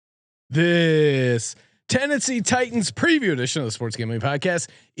This Tennessee Titans preview edition of the Sports Gambling Podcast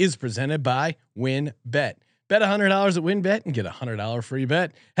is presented by WynnBet. Bet $100 at WynnBet and get $100 free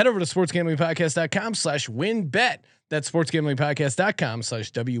bet. Head over to sportsgamblingpodcast.com/WynnBet. That's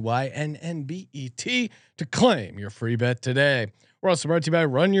sportsgamblingpodcast.com/WYNNBET to claim your free bet today. We're also brought to you by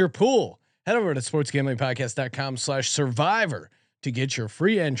Run Your Pool. Head over to sportsgamblingpodcast.com/survivor to get your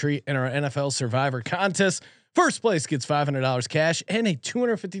free entry in our NFL Survivor contest. First place gets $500 cash and a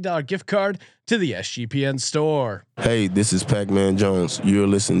 $250 gift card to the SGPN store. Hey, this is Pac-Man Jones. You're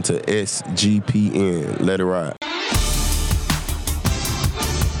listening to SGPN. Let it ride.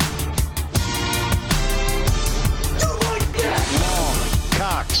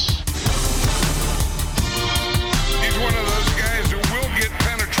 He's one of those guys who will get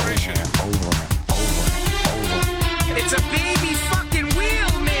penetration. Over. It's a baby fucking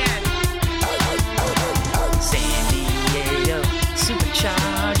wheel, man. San Diego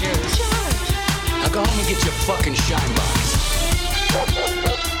Superchargers. Now go home and get your fucking shine box.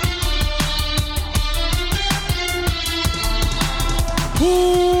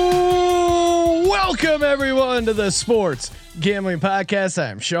 Ooh, welcome everyone to the Sports Gambling Podcast. I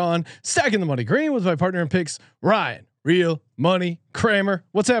am Sean, stacking the money green with my partner in picks, Ryan, Real Money Kramer.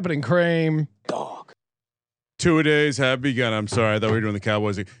 What's happening, Kramer? Dog. 2-a-days have begun. I'm sorry, I thought we were doing the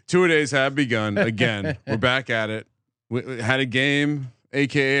Cowboys. 2-a-days have begun again. We're back at it. We had a game,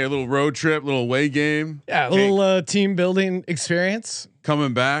 aka a little road trip, little away game. Yeah, a little team building experience.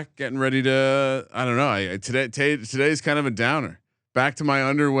 Coming back, getting ready to. I don't know. Today's kind of a downer. Back to my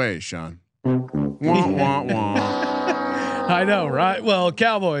underway, Sean. Wah, wah, wah. I know, right? Well,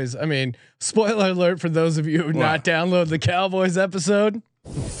 Cowboys. I mean, spoiler alert for those of you who not download the Cowboys episode.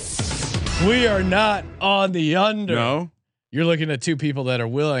 We are not on the under. No, you're looking at two people that are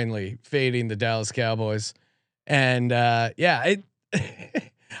willingly fading the Dallas Cowboys, and I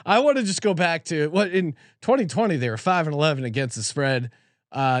want to just go back to what in 2020 they were 5-11 against the spread.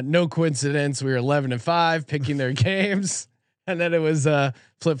 No coincidence. We were 11-5 picking their games, and then it was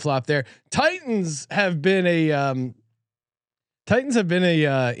flip flop there. Titans have been a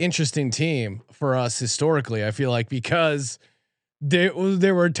interesting team for us historically. I feel like because there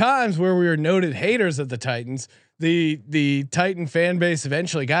were times where we were noted haters of the Titans. The Titan fan base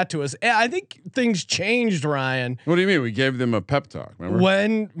eventually got to us. And I think things changed, Ryan. what do you mean? We gave them a pep talk. Remember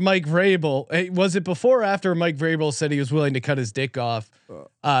When Mike Vrabel, was it before or after Mike Vrabel said he was willing to cut his dick off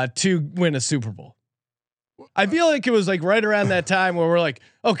to win a Super Bowl? I feel like it was like right around that time where we're like,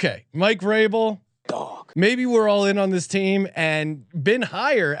 okay, Mike Vrabel, Dog. maybe we're all in on this team, and been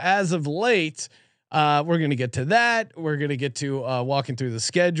higher as of late. We're going to get to that. We're going to get to walking through the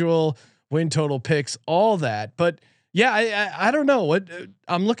schedule, win total picks, all that. But yeah, I don't know what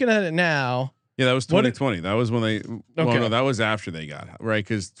I'm looking at it now. Yeah, that was 2020. That was when they. Well, no, that was after they got right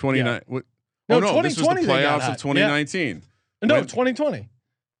because 29. Yeah. This was the playoffs of 2019. Yeah. No, 2020.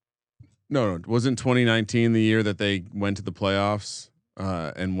 No, wasn't 2019 the year that they went to the playoffs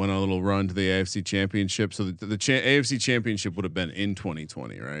and went on a little run to the AFC Championship? So the AFC Championship would have been in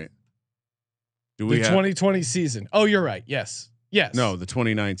 2020, right? The 2020 season. Oh, you're right. Yes. No, the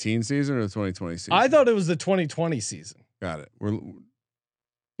 2019 season or the 2020 season? I thought it was the 2020 season. Got it.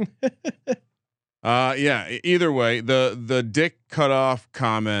 Yeah. Either way, the dick cutoff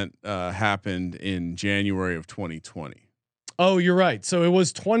comment happened in January of 2020. Oh, you're right. So it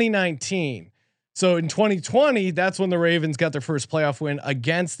was 2019. So in 2020, that's when the Ravens got their first playoff win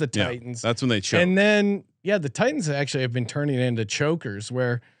against the Titans. That's when they choked. And then, the Titans actually have been turning into chokers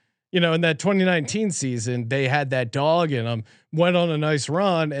where, in that 2019 season, they had that dog in them, went on a nice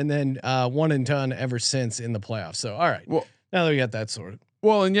run, and then one and done ever since in the playoffs. So, all right. Well, now that we got that sorted.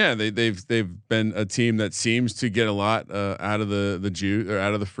 Well, and they've been a team that seems to get a lot out of the juice or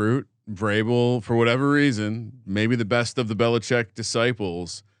out of the fruit. Vrabel, for whatever reason, maybe the best of the Belichick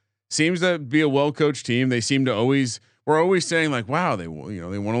disciples, seems to be a well-coached team. They seem to we're always saying like, wow, they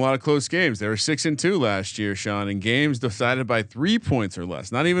won a lot of close games. They were 6-2 last year, Sean, in games decided by 3 points or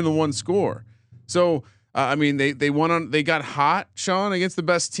less, not even the one score. So, I mean, they got hot, Sean, against the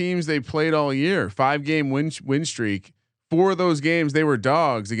best teams they played all year. 5-game win streak. 4 of those games they were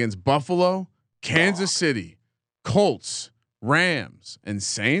dogs against Buffalo, Kansas City, Colts, Rams, and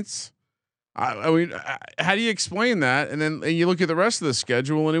Saints. I mean, how do you explain that? And then you look at the rest of the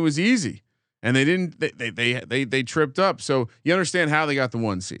schedule, and it was easy. And they didn't. They tripped up. So you understand how they got the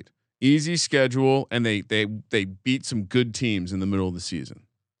 1 seed. Easy schedule, and they beat some good teams in the middle of the season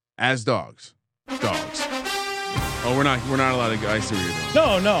as dogs. Oh, we're not allowed to. I see what you're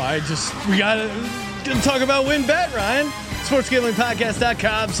doing. No. We gotta talk about WynnBet, Ryan.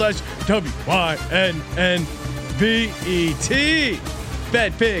 SportsGamblingPodcast.com/WYNNBET.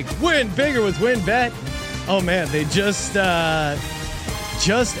 Bet big, win bigger with WinBet. Oh man, they just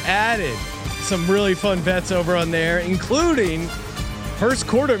added some really fun bets over on there, including first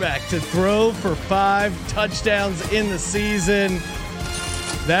quarterback to throw for 5 touchdowns in the season.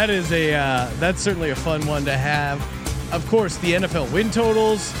 That is that's certainly a fun one to have. Of course, the NFL win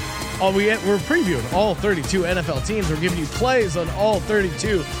totals. We're previewing all 32 NFL teams. We're giving you plays on all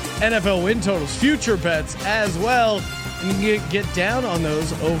 32 NFL win totals, future bets as well. And you can get down on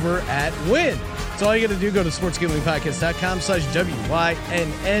those over at Win. So all you got to do, go to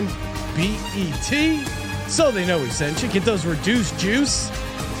sportsgamblingpodcast.com/WYNNBET so they know we sent you. Get those reduced juice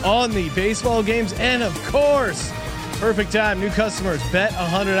on the baseball games. And of course, perfect time. New customers bet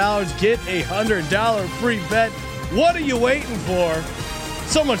 $100, get $100 free bet. What are you waiting for?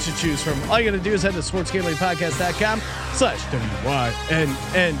 So much to choose from. All you got to do is head to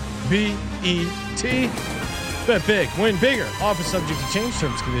sportsgamblingpodcast.com/WYNNBET. Bet big, win bigger. Offer subject to change.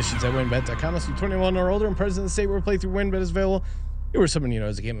 Terms and conditions at winbet.com. Must be 21 or older and present in the state where playthrough WinBet is available. You or someone you know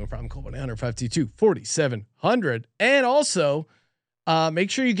has a gambling problem, call 1-800-522-4700. And also,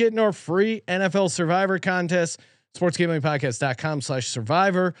 make sure you get in our free NFL Survivor contest.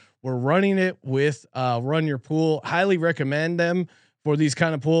 Sportsgamblingpodcast.com/survivor. We're running it with Run Your Pool. Highly recommend them for these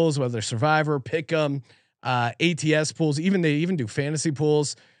kind of pools, whether Survivor, Pick'em, ATS pools, they even do fantasy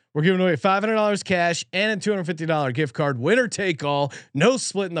pools. We're giving away $500 cash and a $250 gift card. Winner take all. No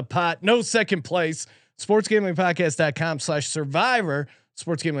splitting the pot. No second place. Sportsgamblingpodcast.com/survivor.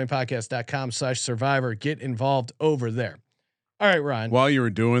 Sportsgamblingpodcast.com/survivor. Get involved over there. All right, Ryan. While you were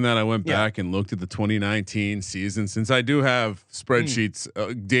doing that, I went back and looked at the 2019 season, since I do have spreadsheets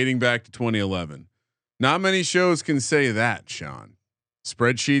dating back to 2011. Not many shows can say that, Sean.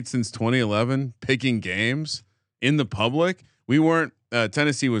 Spreadsheets since 2011, picking games in the public. We weren't.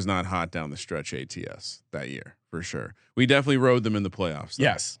 Tennessee was not hot down the stretch ATS that year for sure. We definitely rode them in the playoffs, though.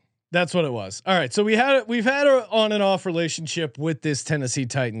 Yes, that's what it was. All right, so we've had an on and off relationship with this Tennessee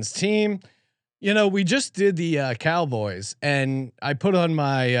Titans team. You know, we just did the Cowboys, and I put on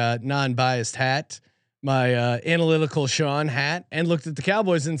my non-biased hat, my analytical Sean hat, and looked at the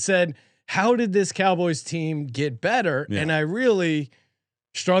Cowboys and said, "How did this Cowboys team get better?" Yeah. And I really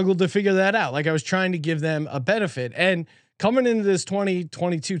struggled to figure that out. Like I was trying to give them a benefit, and coming into this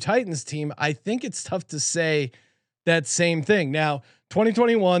 2022 Titans team, I think it's tough to say that same thing. Now,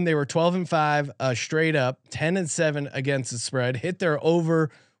 2021, they were 12-5, straight up, 10-7 against the spread, hit their over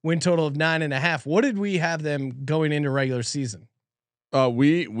win total of 9.5. What did we have them going into regular season?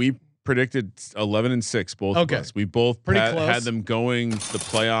 We predicted 11-6, both of us. We both had them going to the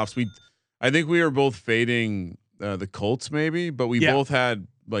playoffs. I think we were both fading the Colts maybe, but we both had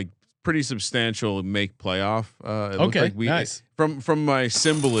like pretty substantial make playoff. Like nice. From my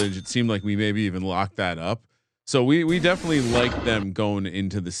symbolage, it seemed like we maybe even locked that up. So we definitely liked them going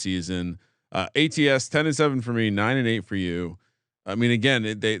into the season. ATS 10-7 for me, 9-8 for you. I mean,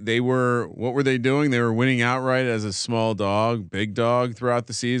 again, they were, what were they doing? They were winning outright as a small dog, big dog throughout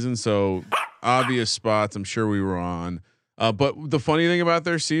the season. So obvious spots I'm sure we were on. But the funny thing about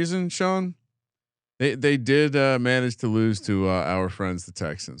their season, Sean, they did manage to lose to our friends, the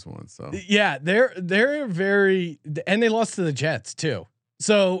Texans once. So yeah, they're very, and they lost to the Jets too.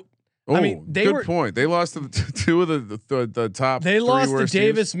 So I mean, good point. They lost to two of the top. They lost to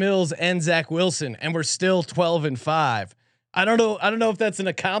Davis teams. Mills and Zach Wilson, and we're still 12-5. I don't know if that's an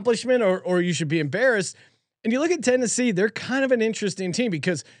accomplishment or you should be embarrassed. And you look at Tennessee, they're kind of an interesting team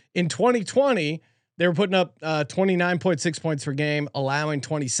because in 2020 they were putting up 29.6 points per game, allowing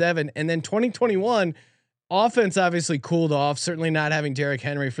 27, and then 2021 offense obviously cooled off. Certainly not having Derrick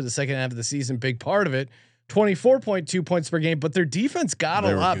Henry for the second half of the season, big part of it. 24.2 points per game, but their defense got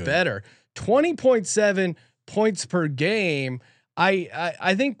a lot better. 20.7 points per game.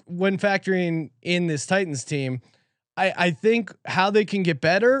 I think when factoring in this Titans team, I think how they can get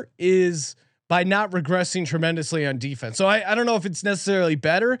better is by not regressing tremendously on defense. So I don't know if it's necessarily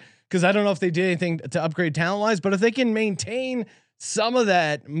better because I don't know if they did anything to upgrade talent wise, but if they can maintain some of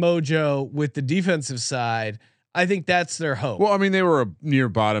that mojo with the defensive side, I think that's their hope. Well, I mean, they were a near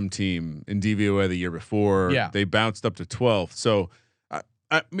bottom team in DVOA the year before. Yeah. They bounced up to 12th. So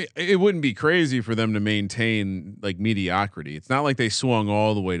I mean, it wouldn't be crazy for them to maintain like mediocrity. It's not like they swung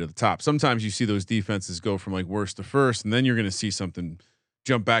all the way to the top. Sometimes you see those defenses go from like worst to first, and then you're going to see something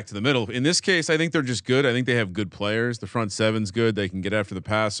jump back to the middle. In this case, I think they're just good. I think they have good players. The front seven's good. They can get after the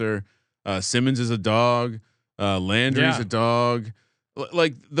passer. Simmons is a dog. Landry's a dog.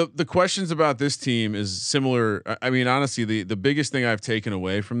 Like the questions about this team is similar. I mean, honestly, the biggest thing I've taken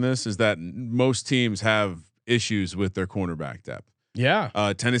away from this is that most teams have issues with their cornerback depth.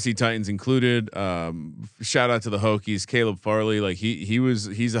 Yeah. Tennessee Titans included. Shout out to the Hokies, Caleb Farley. Like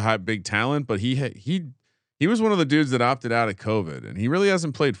he's a big talent, but he was one of the dudes that opted out of COVID, and he really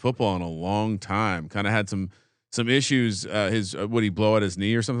hasn't played football in a long time. Kind of had some issues. Would he blow out his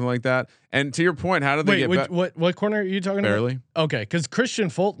knee or something like that? And to your point, how did they get back? What corner are you talking Fairly? about? Okay, because Christian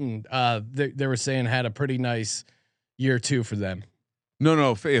Fulton, they were saying had a pretty nice year 2 for them.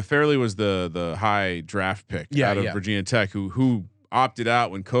 No. Fairley was the high draft pick out of Virginia Tech who opted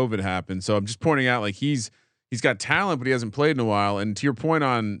out when COVID happened. So I'm just pointing out, like, he's got talent, but he hasn't played in a while. And to your point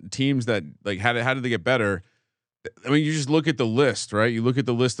on teams that, like, how did they get better? I mean, you just look at the list, right? You look at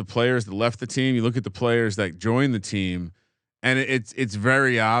the list of players that left the team. You look at the players that joined the team, and it's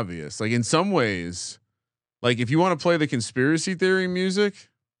very obvious. Like, in some ways, like, if you want to play the conspiracy theory music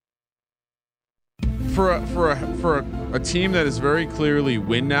for a team that is very clearly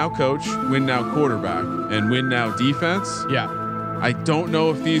win now coach, win now quarterback, and win now defense. Yeah. I don't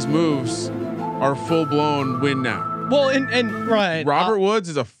know if these moves are full blown win now. Well, and right, Robert Woods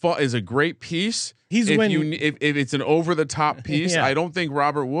is a great piece. If it's an over the top piece, I don't think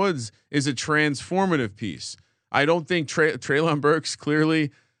Robert Woods is a transformative piece. I don't think Treylon Burks clearly.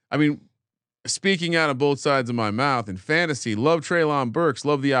 I mean, speaking out of both sides of my mouth in fantasy, love Treylon Burks,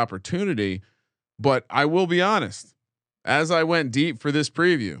 love the opportunity, but I will be honest. As I went deep for this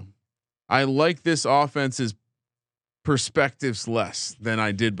preview, I like this offense's perspectives less than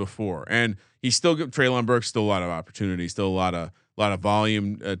I did before, and he's still Treylon Burks still a lot of opportunity, still a lot of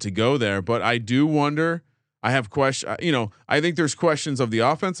volume to go there. But I do wonder. I have question. I think there's questions of the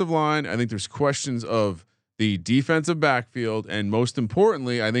offensive line. I think there's questions of the defensive backfield, and most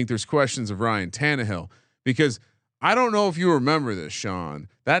importantly, I think there's questions of Ryan Tannehill, because I don't know if you remember this, Sean.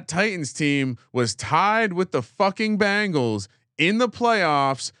 That Titans team was tied with the fucking Bengals in the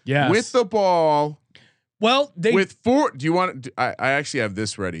playoffs with the ball. Well, with 4. Do you want? I actually have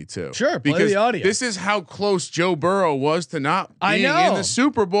this ready too. Sure, play because the audio. This is how close Joe Burrow was to not being in the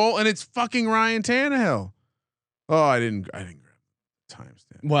Super Bowl, and it's fucking Ryan Tannehill. Oh, I didn't grab the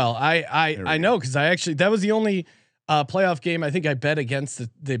timestamp. Well, I know, because that was the only playoff game I think I bet against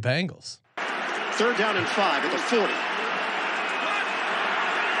the Bengals. 3rd down and 5 at the 40.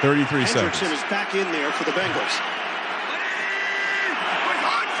 33 seconds. Hendrickson is back in there for the Bengals.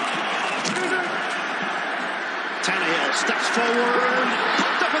 Tannehill steps forward,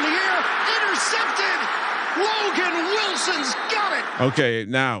 popped up in the air, intercepted. Logan Wilson's got it. Okay,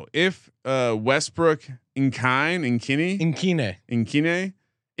 now if Westbrook Inkine,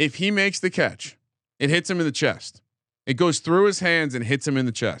 if he makes the catch, it hits him in the chest. It goes through his hands and hits him in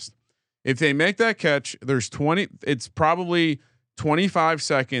the chest. If they make that catch, it's probably 25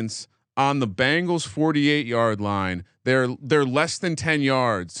 seconds on the Bengals 48-yard line. They're less than 10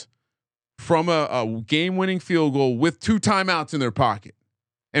 yards from a game-winning field goal with 2 timeouts in their pocket.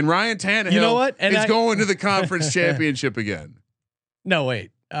 And Ryan Tannehill is going to the conference championship again. No,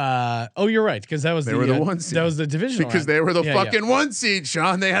 wait. You're right, because that was the 1 seed. That was the division because they were the fucking 1 seed,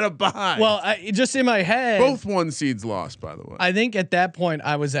 Sean. They had a bye. Well, just in my head, both 1 seeds lost. By the way, I think at that point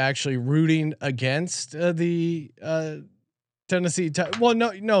I was actually rooting against the Tennessee. Well,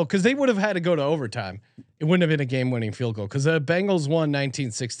 no, because they would have had to go to overtime. It wouldn't have been a game-winning field goal because the Bengals won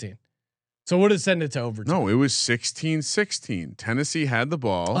 19-16. So it would have sent it to overtime. No, it was 16-16. Tennessee had the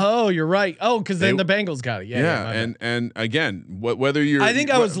ball. Oh, you're right. Oh, because then the Bengals got it. Yeah. And again, whether you're, I think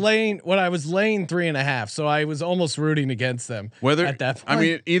I was laying 3.5, so I was almost rooting against them. Whether at that point. I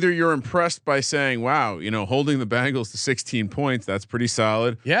mean, either you're impressed by saying, "Wow, holding the Bengals to 16 points, that's pretty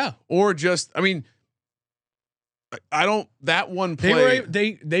solid." Yeah. Or just, I mean, I don't. That one play,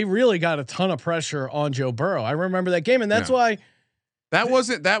 they really got a ton of pressure on Joe Burrow. I remember that game, and that's why.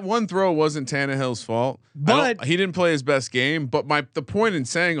 That one throw wasn't Tannehill's fault, but he didn't play his best game. But the point in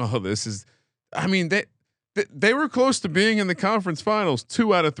saying all this is, I mean, they were close to being in the conference finals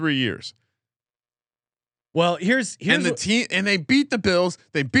 2 out of 3 years. Well, here's the team, and they beat the Bills,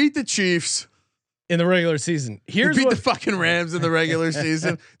 they beat the Chiefs in the regular season. They beat the fucking Rams in the regular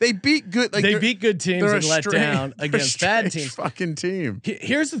season. They beat good. They beat good teams and let down against bad teams. Fucking team.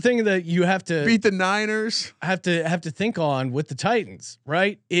 Here's the thing that you have to beat the Niners. Have to think on with the Titans,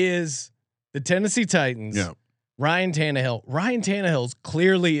 right? Is the Tennessee Titans? Yeah. Ryan Tannehill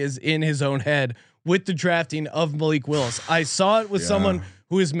clearly is in his own head with the drafting of Malik Willis. I saw it with someone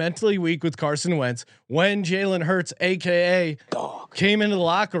who is mentally weak with Carson Wentz when Jalen Hurts, AKA came into the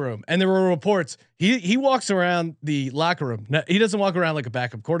locker room, and there were reports he walks around the locker room. No, he doesn't walk around like a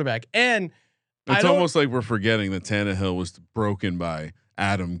backup quarterback. And it's almost like we're forgetting that Tannehill was broken by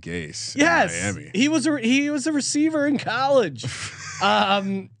Adam Gase. Yes, in Miami. He was a receiver in college.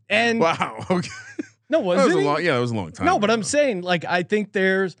 And wow. Okay. No, was That was it? a long. Yeah, that was a long time. No, but ago. I'm saying like I think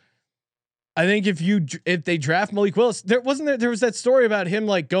if they draft Malik Willis, there was that story about him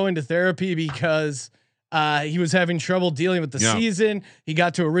like going to therapy because he was having trouble dealing with the season. He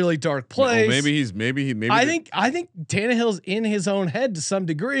got to a really dark place. Well, maybe. I think Tannehill's in his own head to some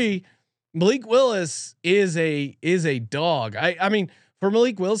degree. Malik Willis is a dog. I mean, for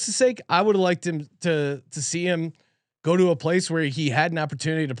Malik Willis' sake, I would have liked him to see him go to a place where he had an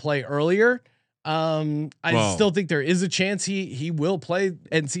opportunity to play earlier. I still think there is a chance he will play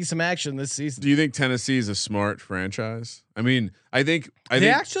and see some action this season. Do you think Tennessee is a smart franchise? I mean, I think they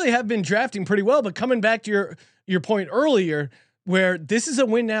actually have been drafting pretty well, but coming back to your point earlier, where this is a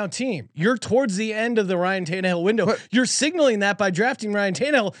win now team, you're towards the end of the Ryan Tannehill window. You're signaling that by drafting Ryan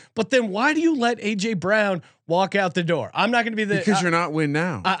Tannehill, but then why do you let AJ Brown walk out the door? I'm not going to be because you're not win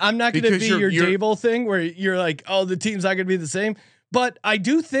now. I'm not going to be your Dable thing where you're like, oh, the team's not going to be the same. But I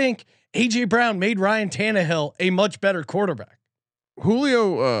do think AJ Brown made Ryan Tannehill a much better quarterback.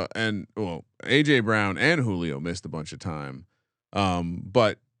 Julio AJ Brown and Julio missed a bunch of time,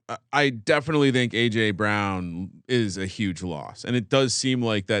 but I definitely think AJ Brown is a huge loss, and it does seem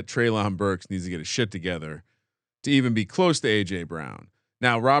like that Treylon Burks needs to get his shit together to even be close to AJ Brown.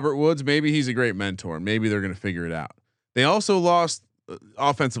 Now Robert Woods, maybe he's a great mentor, maybe they're going to figure it out. They also lost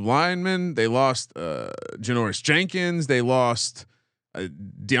offensive linemen. They lost Janoris Jenkins. They lost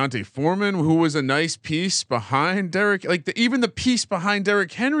Deontay Foreman, who was a nice piece behind Derek. Like even the piece behind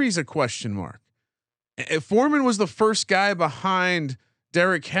Derrick Henry is a question mark. Foreman was the first guy behind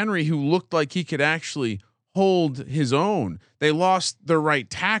Derrick Henry who looked like he could actually hold his own. They lost their right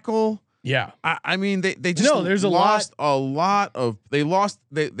tackle. Yeah, I mean they just there's lost a lot of. They lost.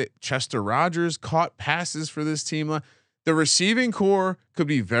 Chester Rogers caught passes for this team. The receiving core could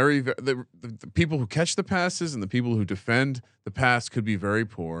be the people who catch the passes and the people who defend the pass could be very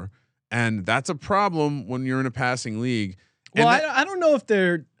poor, and that's a problem when you're in a passing league. Well, I don't know if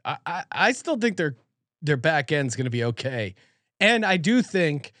they're. I still think their back end's going to be okay, and I do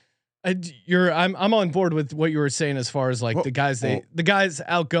think I'm on board with what you were saying as far as like the guys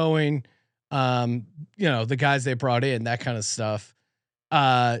outgoing, the guys they brought in, that kind of stuff.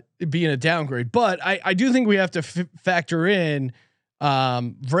 Being a downgrade, but I do think we have to factor in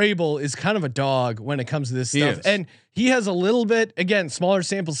Vrabel is kind of a dog when it comes to this stuff, and he has a little bit, again, smaller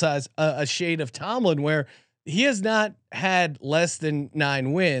sample size, a shade of Tomlin, where he has not had less than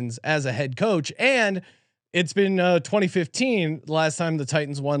 9 wins as a head coach, and it's been 2015 the last time the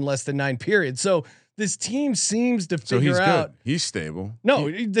Titans won less than 9 periods. So this team seems to figure out good. He's stable.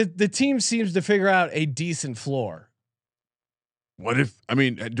 No, the team seems to figure out a decent floor. What if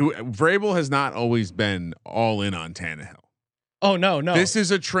Vrabel has not always been all in on Tannehill? Oh no. This is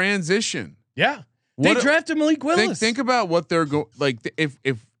a transition. Yeah. They drafted Malik Willis. Think about what they're going like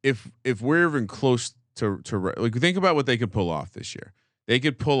if we're even close to like think about what they could pull off this year. They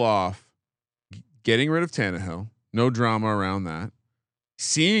could pull off getting rid of Tannehill, no drama around that.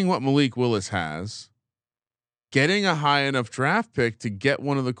 Seeing what Malik Willis has, getting a high enough draft pick to get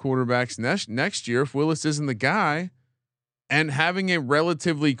one of the quarterbacks next year if Willis isn't the guy, and having a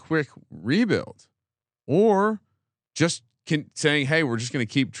relatively quick rebuild, or just saying, hey, we're just going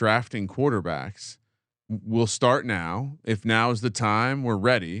to keep drafting quarterbacks. We'll start now. If now is the time, we're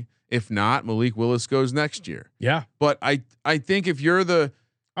ready. If not, Malik Willis goes next year. Yeah. But I think if you're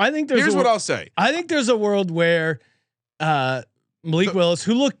here's what I'll say. I think there's a world where Malik Willis,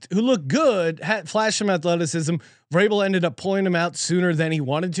 who looked good, had flashed some athleticism. Vrabel ended up pulling him out sooner than he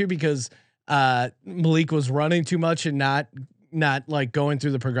wanted to because Malik was running too much and not like going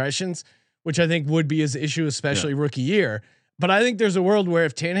through the progressions, which I think would be his issue, especially rookie year. But I think there's a world where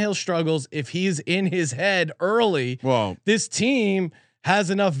if Tannehill struggles, if he's in his head early, this team has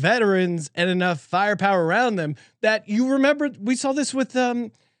enough veterans and enough firepower around them that you remember. We saw this with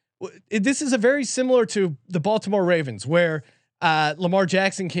this is a very similar to the Baltimore Ravens, where Lamar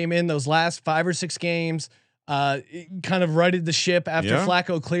Jackson came in those last 5 or 6 games, kind of righted the ship after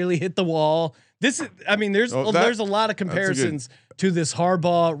Flacco clearly hit the wall. This is, there's a lot of comparisons to this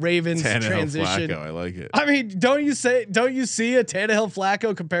Harbaugh Ravens Tannehill transition. Flacco, I like it. Don't you see a Tannehill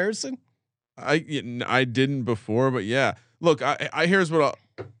Flacco comparison? I didn't before, but yeah. Look, I here's what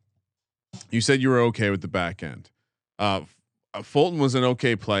you said. You were okay with the back end. Fulton was an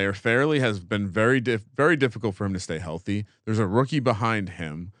okay player. Fairley has been very difficult for him to stay healthy. There's a rookie behind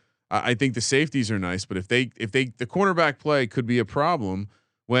him. I think the safeties are nice, but if the cornerback play could be a problem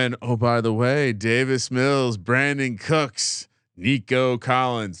when, oh, by the way, Davis Mills, Brandon Cooks, Nico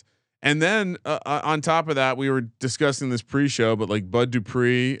Collins. And then on top of that, we were discussing this pre-show, but like Bud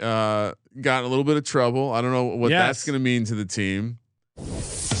Dupree got in a little bit of trouble. I don't know what that's going to mean to the team.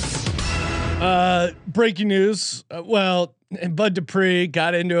 Breaking news. Well, Bud Dupree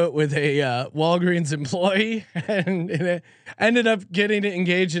got into it with a Walgreens employee and it ended up getting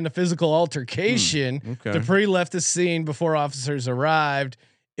engaged in a physical altercation. Okay. Dupree left the scene before officers arrived.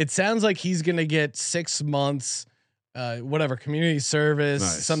 It sounds like he's going to get 6 months, whatever, community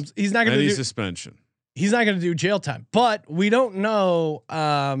service. Nice. He's not going to do suspension. He's not going to do jail time, but we don't know.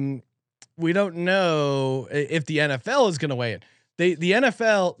 We don't know if the NFL is going to weigh in. The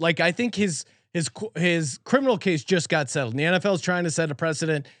NFL, like, I think his criminal case just got settled. And the NFL is trying to set a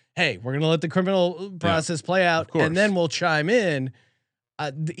precedent. Hey, we're going to let the criminal process play out, and then we'll chime in.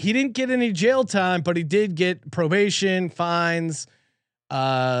 He didn't get any jail time, but he did get probation, fines.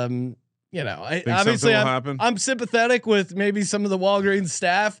 Obviously I'm sympathetic with maybe some of the Walgreens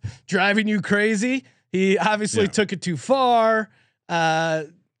staff driving you crazy. He obviously took it too far. I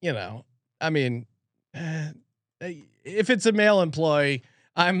mean, if it's a male employee,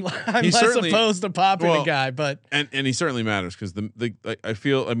 I'm less opposed to popping a guy, but and he certainly matters because I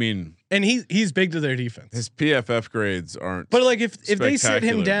feel, I mean, and he's big to their defense. His PFF grades aren't, but like if they sit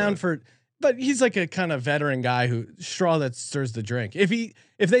him down but he's like a kind of veteran guy who straw that stirs the drink.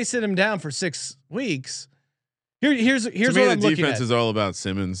 If they sit him down for 6 weeks, here's what I'm looking at. The defense is all about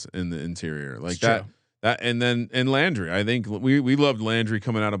Simmons in the interior, like that. And Landry. I think we loved Landry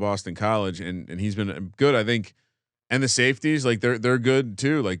coming out of Boston College, and he's been good. I think. And the safeties, like they're good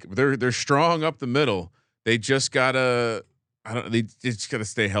too. Like they're strong up the middle. They just gotta, they just gotta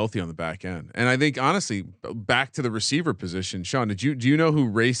stay healthy on the back end. And I think honestly, back to the receiver position, Sean, do you know who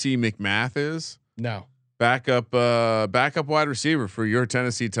Racey McMath is? No. Backup wide receiver for your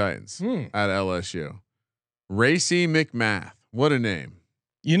Tennessee Titans at LSU. Racey McMath. What a name.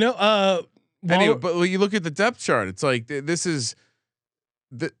 Anyway, but when you look at the depth chart, it's like this is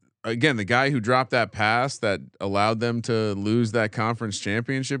again, the guy who dropped that pass that allowed them to lose that conference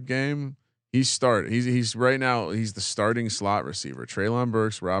championship game. He's right now. He's the starting slot receiver. Treylon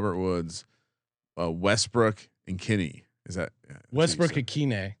Burks, Robert Woods, Westbrook, and Kinney. Is that Westbrook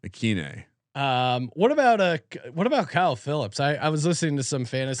Akine? Akine. What about Kyle Phillips? I was listening to some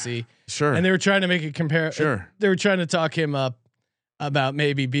fantasy, and they were trying to make a compare. They were trying to talk him up about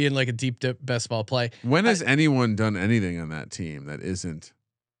maybe being like a deep best ball play. When has anyone done anything on that team that isn't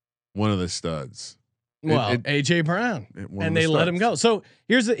one of the studs? Well, AJ Brown, and they let him go. So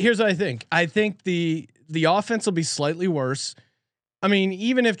here's what I think. I think the offense will be slightly worse. I mean,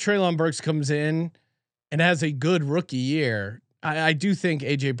 even if Treylon Burks comes in and has a good rookie year, I do think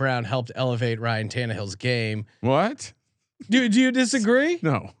AJ Brown helped elevate Ryan Tannehill's game. What? Do you disagree?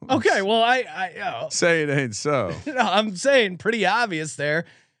 No. Okay. Well, I say it ain't so. No, I'm saying pretty obvious there.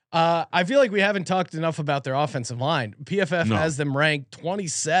 I feel like we haven't talked enough about their offensive line. PFF has them ranked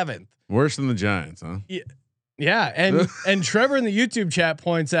 27th. Worse than the Giants, huh? Yeah. And Trevor in the YouTube chat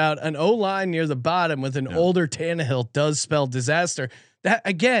points out an O-line near the bottom with an older Tannehill does spell disaster.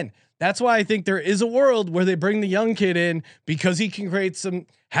 That's why I think there is a world where they bring the young kid in because he can create some.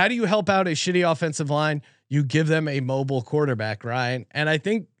 How do you help out a shitty offensive line? You give them a mobile quarterback, Ryan. And I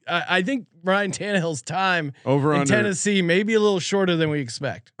think Ryan Tannehill's time in Tennessee may be a little shorter than we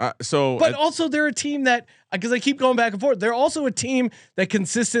expect. But also they're a team that, because I keep going back and forth, they're also a team that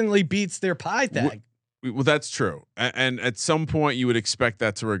consistently beats their pie tag. Well, that's true. And at some point you would expect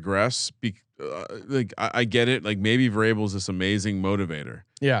that to regress. I get it. Like maybe Vrabel's this amazing motivator.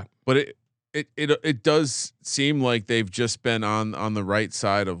 Yeah. But it does seem like they've just been on the right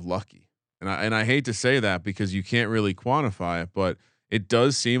side of lucky. And I hate to say that because you can't really quantify it, but it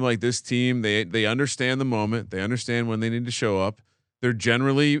does seem like this team, they understand the moment. They understand when they need to show up. They're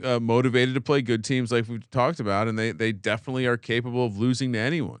generally motivated to play good teams like we've talked about, and they definitely are capable of losing to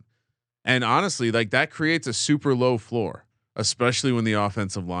anyone. And honestly, like that creates a super low floor, especially when the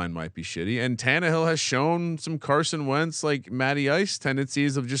offensive line might be shitty. And Tannehill has shown some Carson Wentz, like Matty Ice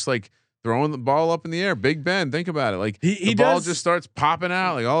tendencies of just like throwing the ball up in the air. Big Ben, think about it. Like the ball just starts popping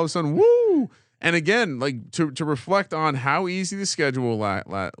out. Like all of a sudden, woo! And again, like to reflect on how easy the schedule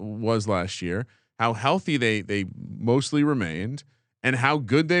was last year, how healthy they mostly remained, and how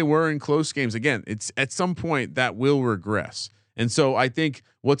good they were in close games. Again, it's at some point that will regress. And so I think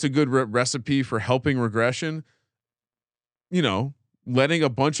what's a good recipe for helping regression? Letting a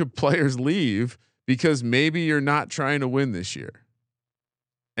bunch of players leave because maybe you're not trying to win this year.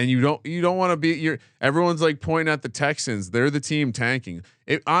 And you don't want to be everyone's like pointing at the Texans. They're the team tanking.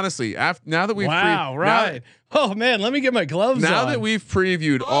 Honestly, now that we've right. Oh man, let me get my gloves on. Now that we've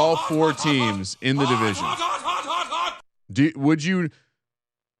previewed all four teams in the division.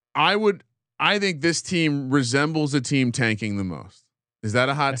 I think this team resembles a team tanking the most. Is that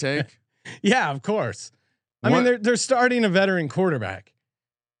a hot take? Yeah, of course. I mean, they're starting a veteran quarterback.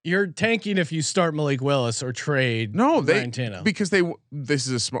 You're tanking if you start Malik Willis or trade. No, Ryan Tannehill. because this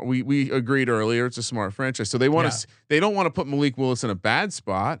is a smart. We agreed earlier. It's a smart franchise, so they want to. They don't want to put Malik Willis in a bad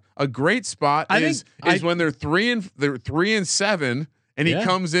spot. A great spot is when they're 3-7, and he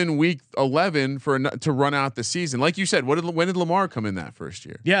comes in week 11 to run out the season. Like you said, when did Lamar come in that first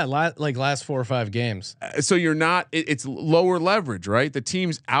year? Yeah, like last 4 or 5 games. So you're not. It's lower leverage, right? The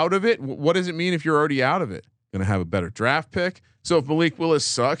team's out of it. What does it mean if you're already out of it? Going to have a better draft pick. So if Malik Willis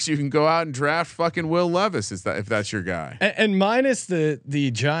sucks, you can go out and draft fucking Will Levis. If that's your guy? And minus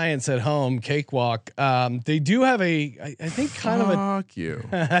the Giants at home cakewalk, they do have I think kind Fuck you.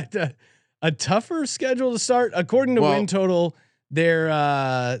 a tougher schedule to start. According to win total, they're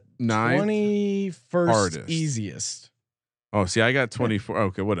 21st easiest. Oh, see, I got 24.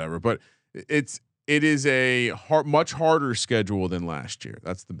 Okay, whatever. But it is a much harder schedule than last year.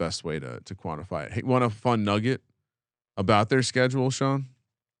 That's the best way to quantify it. Hey, want a fun nugget about their schedule, Sean?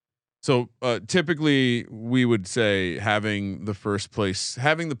 So typically we would say having the first place,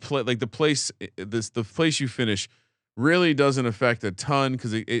 having the place you finish really doesn't affect a ton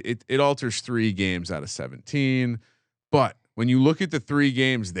because it alters 3 games out of 17. But when you look at the 3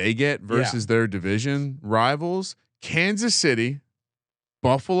 games they get versus their division rivals, Kansas City,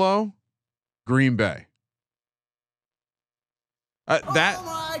 Buffalo, Green Bay.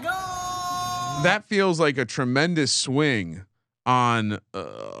 That feels like a tremendous swing on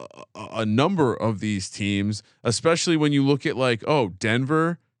a number of these teams, especially when you look at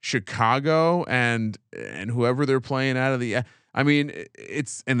Denver, Chicago, and whoever they're playing out of the. I mean,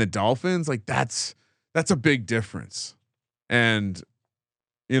 it's and the Dolphins. Like that's a big difference. And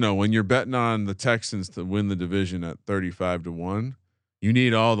when you're betting on the Texans to win the division at 35-1. You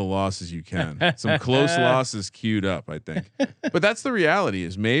need all the losses you can. Some close losses queued up, I think. But that's the reality.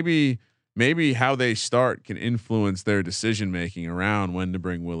 Is maybe how they start can influence their decision making around when to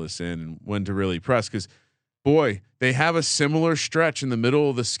bring Willis in and when to really press. Because boy, they have a similar stretch in the middle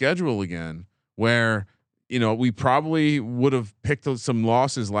of the schedule again, where we probably would have picked some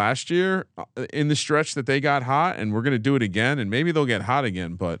losses last year in the stretch that they got hot, and we're going to do it again, and maybe they'll get hot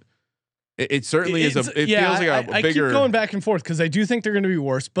again, but. It certainly is. It feels like a bigger. I keep going back and forth because I do think they're going to be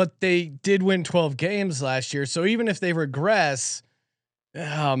worse, but they did win 12 games last year. So even if they regress,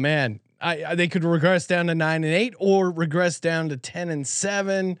 oh man, they could regress down to 9-8 or regress down to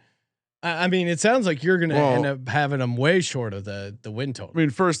 10-7. I mean, it sounds like you're going to end up having them way short of the win total. I mean,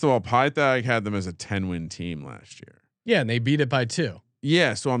 first of all, Pythag had them as a 10-win team last year. Yeah, and they beat it by 2.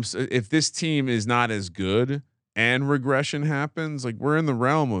 Yeah, so if this team is not as good. And regression happens, like we're in the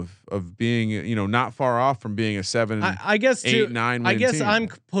realm of being, not far off from being a 7, I guess 8, 9. I guess team. I'm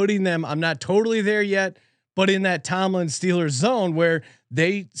putting them. I'm not totally there yet, but in that Tomlin Steelers zone where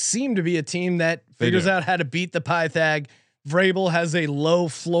they seem to be a team that figures out how to beat the Pythag. Vrabel has a low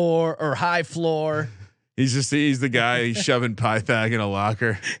floor or high floor. He's the guy. He's shoving Pythag in a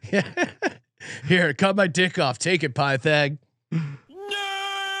locker. Yeah. Here, cut my dick off. Take it, Pythag.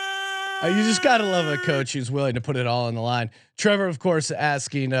 You just gotta love a coach who's willing to put it all on the line. Trevor, of course,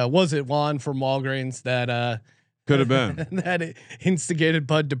 asking, was it Juan from Walgreens that could have been that instigated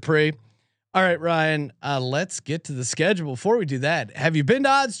Bud Dupree? All right, Ryan, let's get to the schedule. Before we do that, have you been to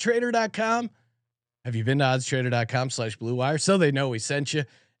oddstrader.com? Have you been to oddstrader.com/Blue Wire so they know we sent you?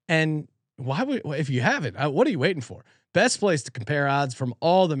 And why would, if you haven't, what are you waiting for? Best place to compare odds from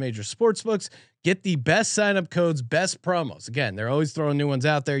all the major sports books. Get the best sign-up codes, best promos. Again, they're always throwing new ones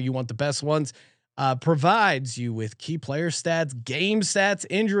out there. You want the best ones. Provides you with key player stats, game stats,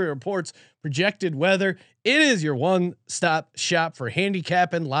 injury reports, projected weather. It is your one-stop shop for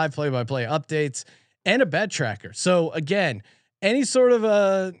handicapping, live play-by-play updates, and a bet tracker. So again, any sort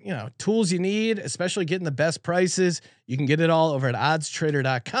of tools you need, especially getting the best prices, you can get it all over at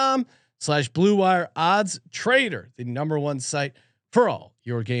oddstrader.com/Blue Wire. Odds Trader, the #1 site for all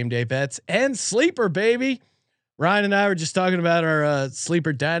your game day bets and sleeper, baby. Ryan and I were just talking about our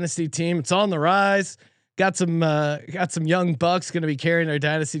sleeper dynasty team. It's on the rise. Got some young bucks going to be carrying our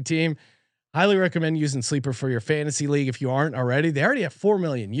dynasty team. Highly recommend using Sleeper for your fantasy league if you aren't already. They already have 4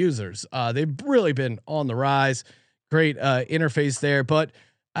 million users. They've really been on the rise. Great interface there, but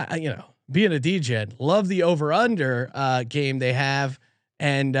being a DJ, love the over under game they have.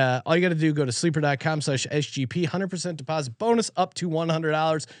 And all you got to do, go to sleeper.com/SGP, 100% deposit bonus up to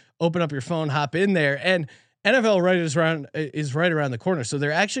 $100. Open up your phone, hop in there, and NFL is right around the corner. So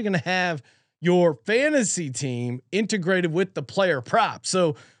they're actually going to have your fantasy team integrated with the player prop.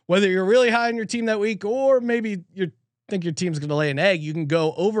 So whether you're really high on your team that week, or maybe you think your team's going to lay an egg, you can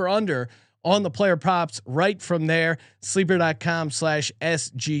go over under on the player props right from there.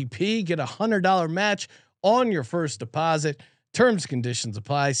 Sleeper.com/SGP, get $100 match on your first deposit. Terms, conditions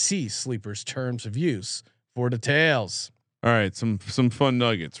apply. See Sleeper's terms of use for details. All right, some fun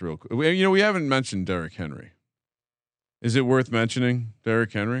nuggets, real quick. We haven't mentioned Derrick Henry. Is it worth mentioning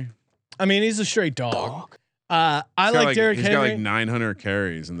Derrick Henry? I mean, he's a straight dog. I like Derrick Henry. He's got like 900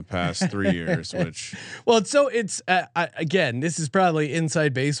 carries in the past 3 years, which it's again, this is probably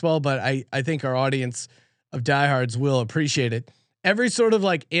inside baseball, but I think our audience of diehards will appreciate it. Every sort of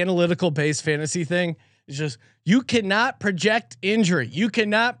like analytical based fantasy thing is just, you cannot project injury. You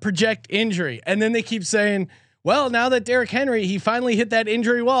cannot project injury. And then they keep saying, well, now that Derrick Henry, he finally hit that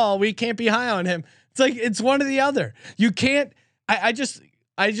injury wall, we can't be high on him. It's like, it's one or the other. You can't, I just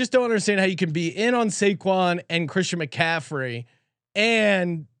don't understand how you can be in on Saquon and Christian McCaffrey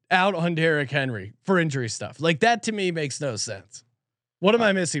and out on Derrick Henry for injury stuff. Like, that to me makes no sense. What am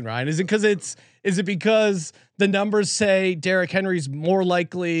I missing, Ryan? Is it because the numbers say Derrick Henry's more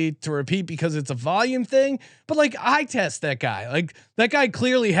likely to repeat because it's a volume thing? But like, I test that guy. Like, that guy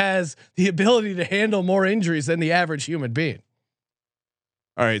clearly has the ability to handle more injuries than the average human being.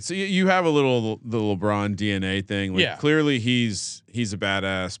 All right, so you have the LeBron DNA thing. Like, yeah, clearly he's a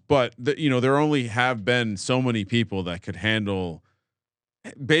badass, but there only have been so many people that could handle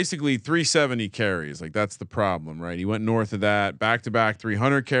basically 370 carries. Like, that's the problem, right? He went north of that, back-to-back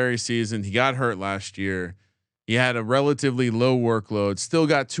 300 carry season. He got hurt last year. He had a relatively low workload, still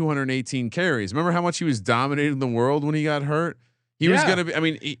got 218 carries. Remember how much he was dominating the world when he got hurt? He was going to be, I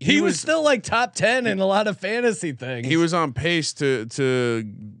mean, he was still like top 10 in a lot of fantasy things. He was on pace to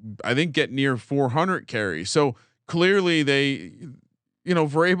I think get near 400 carries. So clearly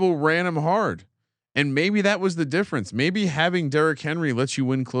Vrabel ran him hard. And maybe that was the difference. Maybe having Derrick Henry lets you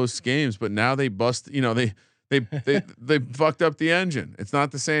win close games, but now they bust. They fucked up the engine. It's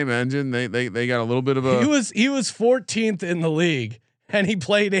not the same engine. They got a little bit of a. He was 14th in the league, and he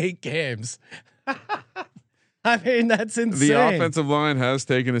played 8 games. I mean, that's insane. The offensive line has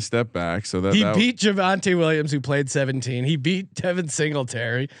taken a step back, so that he beat Javonte Williams, who played 17. He beat Devin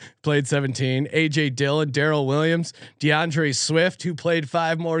Singletary, played 17. AJ Dillon, Darrell Williams, DeAndre Swift, who played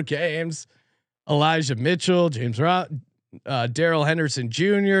 5 more games. Elijah Mitchell, James Darrell Henderson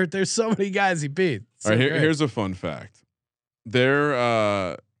Jr. There's so many guys he beat. So all right, here's a fun fact.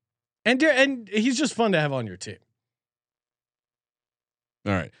 And he's just fun to have on your team.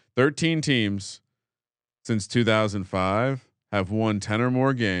 All right, 13 teams since 2005 have won 10 or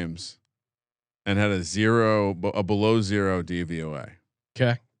more games and had a below 0 DVOA.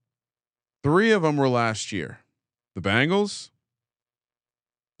 Okay. 3 of them were last year. The Bengals,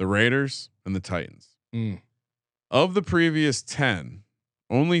 the Raiders, and the Titans. Of the previous 10,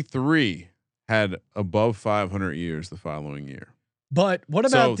 only 3 had above 500 years the following year. But what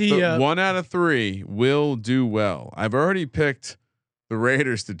about the 1 out of 3 will do well? I've already picked the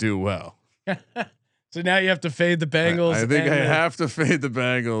Raiders to do well. So now you have to fade the Bengals. I think I have to fade the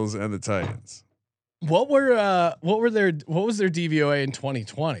Bengals and the Titans. What was their DVOA in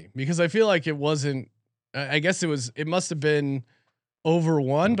 2020? Because I feel like it wasn't. I guess it must have been over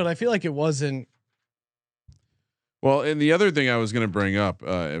 1, but I feel like it wasn't. Well, and the other thing I was going to bring up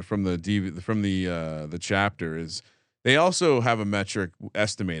from the chapter is they also have a metric,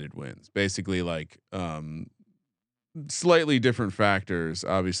 estimated wins, basically like slightly different factors,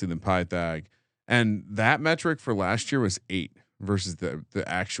 obviously, than Pythag, and that metric for last year was 8 versus the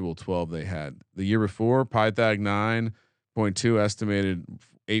actual 12 they had the year before. Pythag 9.2, estimated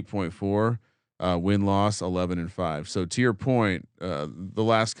 8.4. Win loss 11-5. So to your point, the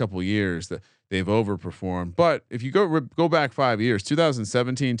last couple of years that they've overperformed. But if you go back 5 years,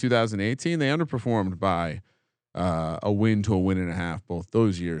 2017, 2018, they underperformed by a win to a win and a half both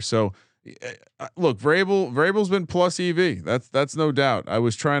those years. So look, Vrabel's been plus EV. That's no doubt. I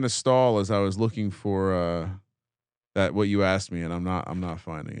was trying to stall as I was looking for that what you asked me, and I'm not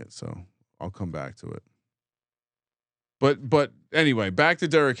finding it. So I'll come back to it. But anyway, back to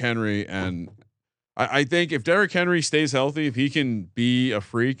Derrick Henry, and I think if Derrick Henry stays healthy, if he can be a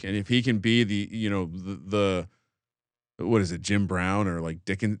freak, and if he can be the what is it, Jim Brown or like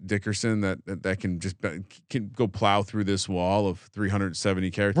Dickerson that can just can go plow through this wall of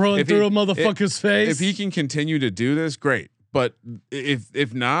 370 carries, run through a motherfucker's face. If he can continue to do this, great. But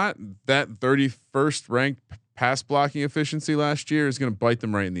if not, that 31st ranked pass blocking efficiency last year is going to bite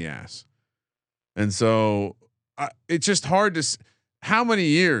them right in the ass. And so it's just hard to. How many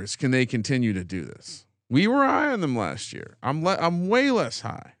years can they continue to do this? We were high on them last year. I'm way less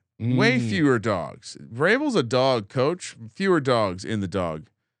high. Way fewer dogs. Vrabel's a dog coach. Fewer dogs in the dog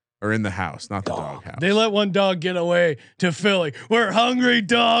or in the house, not the dog house. They let one dog get away to Philly. We're hungry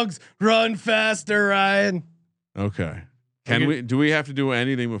dogs. Run faster, Ryan. Okay. Do we have to do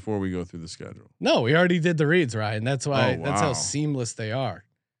anything before we go through the schedule? No, we already did the reads, Ryan. That's why. Oh, That's how wow. seamless they are.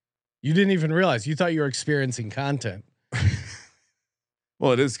 You didn't even realize. You thought you were experiencing content.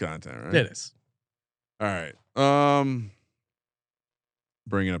 Well, it is content, right? It is. All right.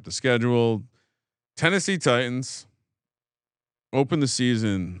 Bringing up the schedule. Tennessee Titans open the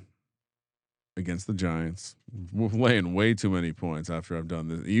season against the Giants. We're laying way too many points after I've done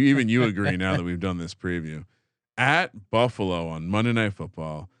this. Even you agree now that we've done this preview. At Buffalo on Monday Night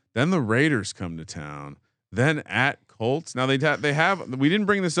Football. Then the Raiders come to town. Then at Colts. Now they have. We didn't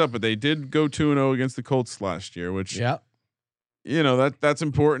bring this up, but they did go 2-0 against the Colts last year, which that's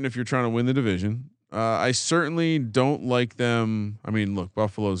important if you're trying to win the division. I certainly don't like them. I mean, look,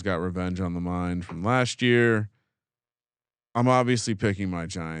 Buffalo's got revenge on the mind from last year. I'm obviously picking my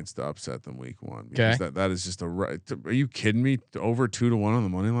Giants to upset them week 1 because that is just a right. Are you kidding me? Over 2-1 on the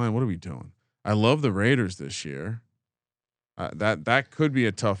money line. What are we doing? I love the Raiders this year. That could be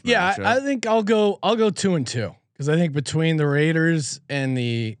a tough matchup. Yeah, I think I'll go 2-2 because I think between the Raiders and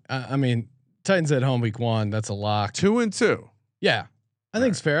the Titans at home week 1, that's a lock. 2-2. Yeah, I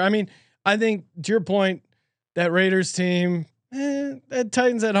think it's fair. I mean, I think to your point, that Raiders team, that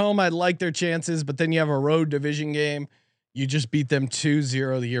Titans at home, I like their chances, but then you have a road division game. You just beat them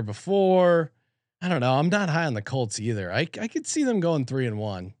 2-0 the year before. I don't know. I'm not high on the Colts either. I could see them going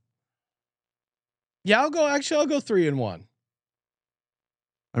 3-1. Yeah, I'll go 3-1.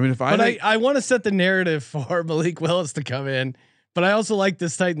 I mean, I want to set the narrative for Malik Willis to come in, but I also like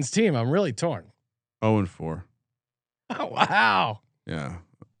this Titans team. I'm really torn. 0-4. Oh, wow. Yeah.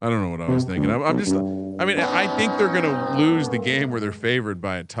 I don't know what I was thinking. I think they're going to lose the game where they're favored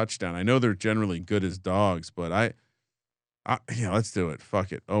by a touchdown. I know they're generally good as dogs, but let's do it.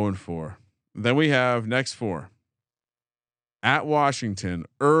 Fuck it. 0-4. Then we have next 4 at Washington,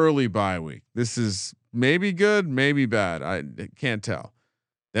 early bye week. This is maybe good, maybe bad. I can't tell.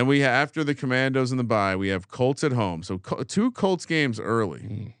 Then we have, after the Commandos and the bye, we have Colts at home. So 2 Colts games early.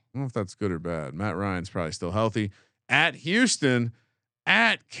 I don't know if that's good or bad. Matt Ryan's probably still healthy. At Houston,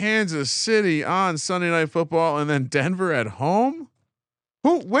 at Kansas City on Sunday Night Football, and then Denver at home.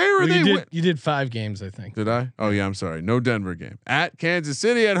 Where are they? You did 5 games, I think. Did I? Oh yeah, I'm sorry. No Denver game. At Kansas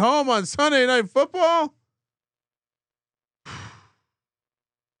City at home on Sunday Night Football.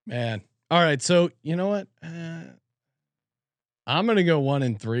 Man. All right. So you know what? I'm gonna go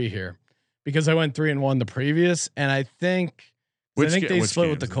 1-3 here because I went 3-1 the previous, and I think they split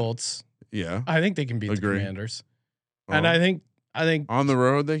with the Colts. Yeah, I think they can beat the Commanders, and I think on the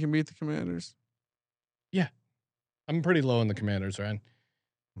road they can beat the Commanders. Yeah, I'm pretty low on the Commanders, Ryan.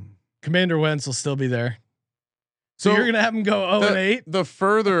 Commander Wentz will still be there. So you're gonna have him go 0-8.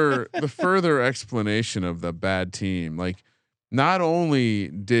 The further explanation of the bad team, like not only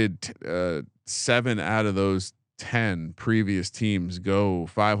did 7 out of those 10 previous teams go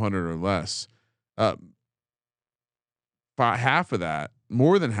 500 or less, half of that,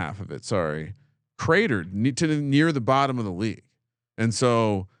 more than half of it, cratered to near the bottom of the league. And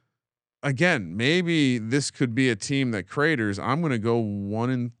so again, maybe this could be a team that craters. I'm going to go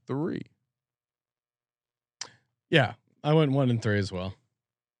 1-3. Yeah, I went 1-3 as well.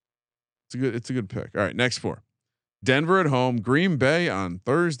 It's a good pick. All right, next 4. Denver at home, Green Bay on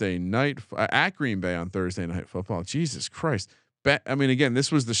Thursday night at Green Bay on Thursday Night Football. Jesus Christ. I mean, again,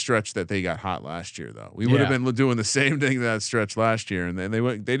 this was the stretch that they got hot last year, though. We would have been doing the same thing that stretch last year, and then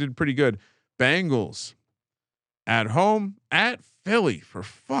they did pretty good. Bengals at home at Philly. For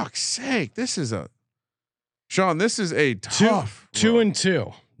fuck's sake, this is a tough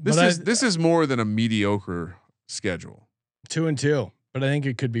 2-2. This is more than a mediocre schedule. 2-2, but I think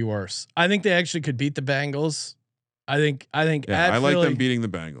it could be worse. I think they actually could beat the Bengals. I think. I like them beating the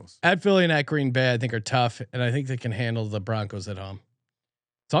Bengals at Philly and at Green Bay. I think are tough, and I think they can handle the Broncos at home.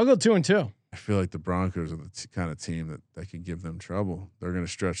 So I'll go 2-2. I feel like the Broncos are the kind of team that can give them trouble. They're going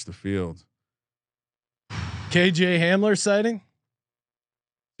to stretch the field. KJ Hamler sighting.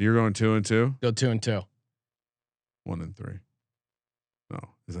 You're going 2-2. Go 2-2. 1-3. No,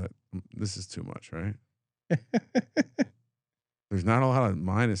 this is too much, right? There's not a lot of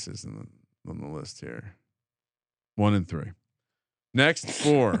minuses on the list here. 1-3. Next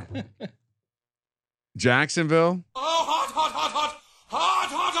 4. Jacksonville.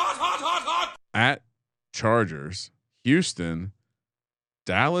 At Chargers. Houston.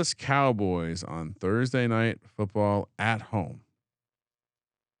 Dallas Cowboys on Thursday Night Football at home.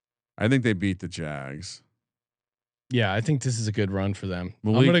 I think they beat the Jags. Yeah, I think this is a good run for them.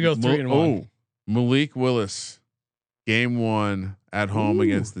 I'm going to go 3-1. Malik Willis, game 1 at home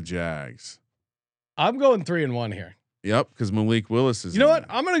against the Jags. I'm going 3-1 here. Yep, because Malik Willis is. You know what?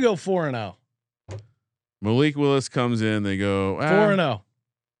 I'm going to go 4-0. Malik Willis comes in. They go 4-0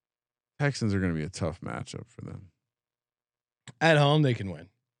 Texans are going to be a tough matchup for them. at home. They can win.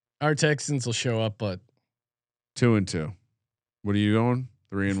 Our Texans will show up, but 2-2. What are you going?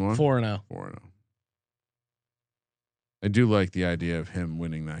 3-1. 4-0. 4-0. I do like the idea of him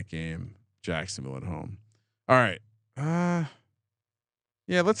winning that game. Jacksonville at home. All right.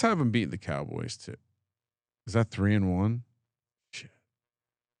 Yeah, let's have him beat the Cowboys too. Is that 3-1? Shit.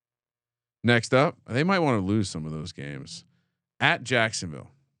 Next up, they might want to lose some of those games. At Jacksonville,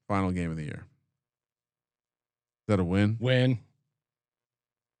 final game of the year. Is that a win? Win.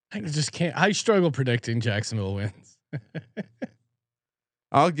 I just can't. I struggle predicting Jacksonville wins.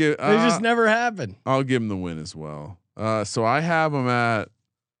 I'll give. They just never happen. I'll give them the win as well. So I have them at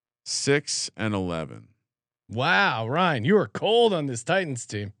 6-11. Wow, Ryan, you are cold on this Titans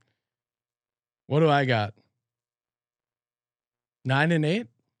team. What do I got? 9-8. Is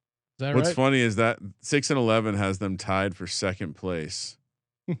that What's right? funny is that 6-11 has them tied for second place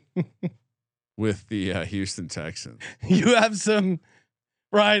with the Houston Texans. You have some.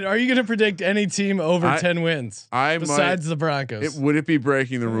 Ryan, are you going to predict any team over 10 wins? Besides the Broncos. Would it be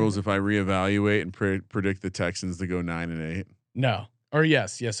breaking the rules if I reevaluate and predict the Texans to go 9-8? No. Or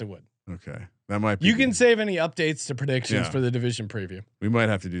yes, it would. Okay, that might be. You can save any updates to predictions Yeah. for the division preview. We might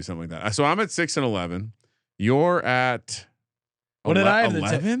have to do something like that. So I'm at 6-11. You're at What did I have?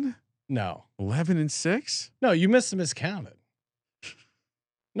 11? No. 11-6? No, you miscounted.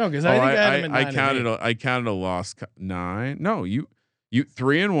 No, because I think I had him at 9-8. I counted a loss 9. No, you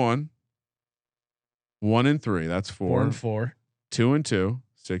 3-1, 1-3. That's 4. 4-4. 2-2,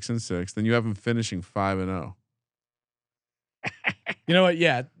 6-6. Then you have them finishing 5-0. You know what?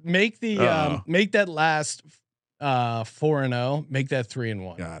 Yeah, make the make that last 4-0. Make that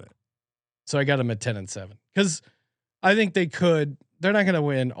 3-1. Got it. So I got them at 10-7 because I think they could. They're not going to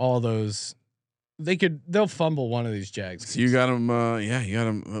win all those. They'll fumble one of these Jags. So you got them. You got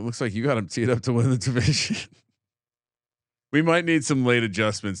them. It looks like you got them teed up to win the division. We might need some late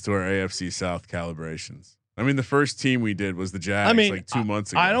adjustments to our AFC South calibrations. I mean, the first team we did was the Jags like 2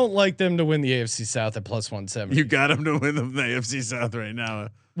 months ago. I don't like them to win the AFC South at +170. You got them to win the AFC South right now.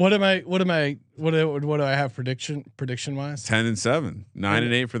 What do I have prediction wise? 10-7,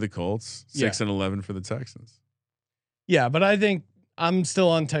 9-8 for the Colts, 6-11 for the Texans. Yeah, but I think I'm still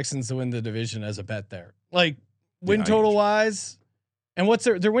on Texans to win the division as a bet there. Like win total wise, and what's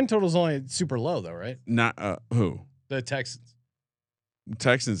their win total is only super low though, right? Not who? The Texans.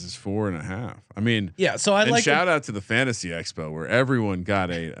 Texans is 4.5. I mean, yeah. So I like shout out to the Fantasy Expo where everyone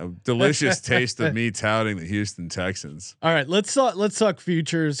got a delicious taste of me touting the Houston Texans. All right, let's talk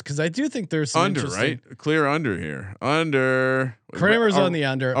futures because I do think there's some under, right? Clear under here. Under. Kramer's on the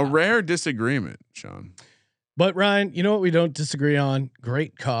under. A rare disagreement, Sean. But Ryan, you know what we don't disagree on?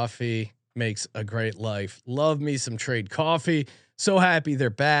 Great coffee makes a great life. Love me some Trade Coffee. So happy they're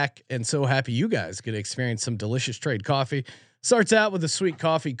back, and so happy you guys get to experience some delicious Trade Coffee. Starts out with a sweet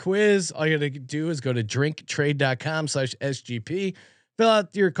coffee quiz. All you got to do is go to drinktrade.com/SGP. Fill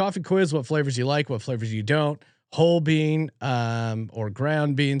out your coffee quiz, what flavors you like, what flavors you don't. Whole bean or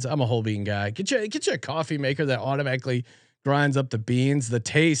ground beans. I'm a whole bean guy. Get you a coffee maker that automatically grinds up the beans. The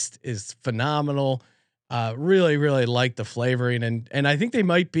taste is phenomenal. Really like the flavoring, and I think they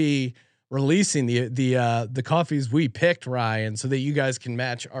might be releasing the coffees we picked, Ryan, so that you guys can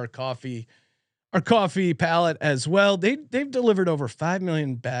match our coffee palette as well. They've delivered over 5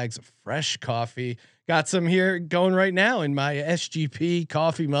 million bags of fresh coffee. Got some here going right now in my SGP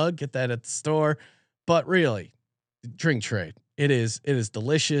coffee mug. Get that at the store. But really, Drink Trade. It is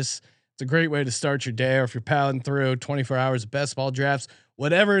delicious. It's a great way to start your day, or if you're pounding through 24 hours of best ball drafts,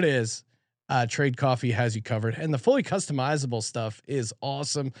 whatever it is, Trade Coffee has you covered. And the fully customizable stuff is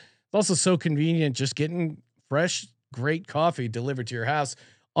awesome. It's also so convenient, just getting fresh, great coffee delivered to your house.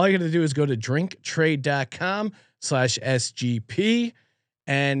 All you got to do is go to drinktrade.com/SGP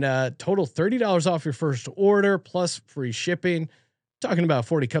and total $30 off your first order plus free shipping. Talking about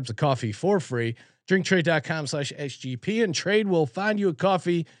 40 cups of coffee for free. Drinktrade.com/SGP and Trade will find you a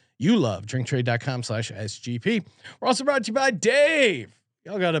coffee you love. Drinktrade.com/SGP. We're also brought to you by Dave.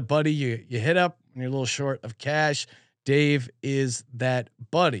 Y'all got a buddy you hit up when you're a little short of cash. Dave is that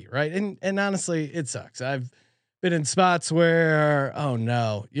buddy, right? And honestly, it sucks. I've been in spots where, oh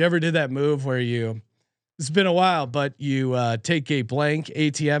no, you ever did that move where it's been a while, but you take a blank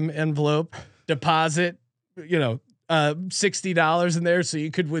ATM envelope, deposit, $60 in there so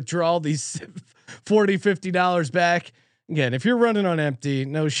you could withdraw these $40, $50 back. Again, if you're running on empty,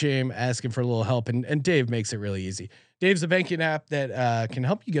 no shame asking for a little help. And Dave makes it really easy. Dave's a banking app that can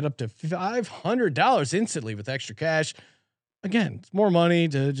help you get up to $500 instantly with extra cash. Again, it's more money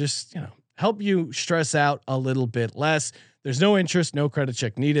to just, help you stress out a little bit less. There's no interest, no credit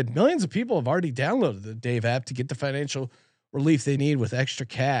check needed. Millions of people have already downloaded the Dave app to get the financial relief they need with extra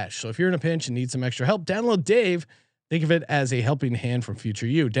cash. So if you're in a pinch and need some extra help, download Dave. Think of it as a helping hand from future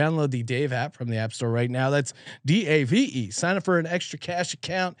you. Download the Dave app from the App Store right now. That's DAVE. Sign up for an extra cash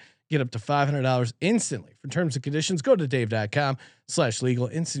account. Get up to $500 instantly. For terms and conditions, go to dave.com/legal.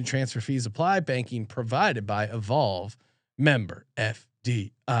 Instant transfer fees apply. Banking provided by Evolve. Member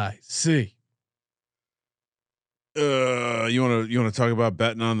FDIC. You want to talk about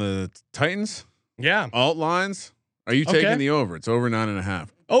betting on the Titans? Yeah. Alt lines. Are you taking the over? It's over 9.5.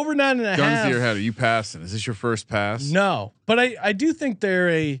 Over 9.5. Guns to your head. Are you passing? Is this your first pass? No, but I do think they're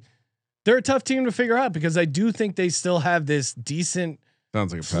a tough team to figure out because I do think they still have this decent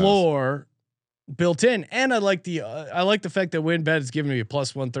Sounds like a floor built in, and I like the fact that WinBet is giving me a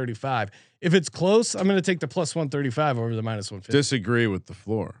 +135. If it's close, I'm going to take the +135 over the -150. Disagree with the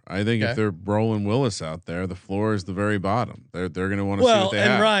floor. I think if they're rolling Willis out there, the floor is the very bottom. They're going to want to see what they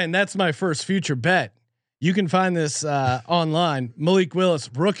have. And Ryan, that's my first future bet. You can find this online. Malik Willis,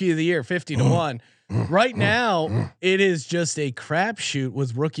 Rookie of the Year, 50-1. Right now, it is just a crapshoot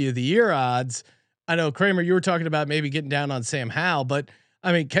with Rookie of the Year odds. I know Kramer, you were talking about maybe getting down on Sam Howell, but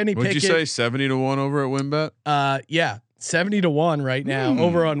I mean, Kenny Pickett. Would you say 70-1 over at WinBet? Yeah, 70-1 right now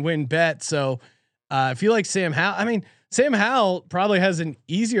over on WinBet. So if you like Sam Howell, I mean, Sam Howell probably has an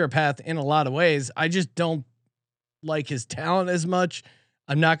easier path in a lot of ways. I just don't like his talent as much.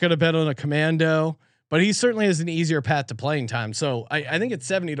 I'm not going to bet on a commando, but he certainly has an easier path to playing time. So I think it's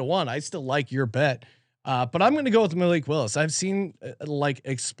 70-1. I still like your bet, but I'm going to go with Malik Willis. I've seen like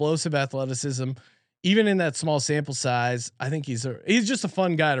explosive athleticism, even in that small sample size. I think he's just a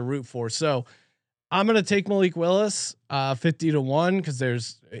fun guy to root for. So I'm going to take Malik Willis 50-1 because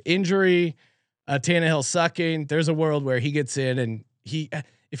there's injury, Tannehill sucking. There's a world where he gets in and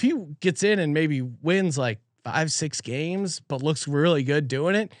if he gets in and maybe wins like 5-6 games, but looks really good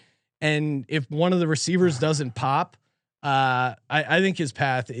doing it. And if one of the receivers doesn't pop, I think his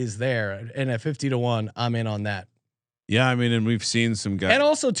path is there. And at 50-1, I'm in on that. Yeah, I mean, and we've seen some guys. And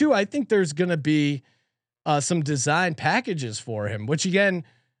also too, I think there's going to be some design packages for him, which again,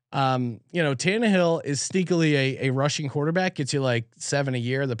 Tannehill is sneakily a rushing quarterback, gets you like 7 a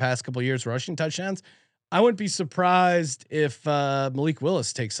year. The past couple of years, rushing touchdowns. I wouldn't be surprised if Malik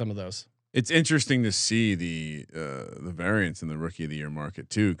Willis takes some of those. It's interesting to see the variance in the Rookie of the Year market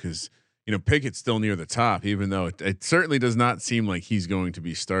too, because Pickett's still near the top, even though it certainly does not seem like he's going to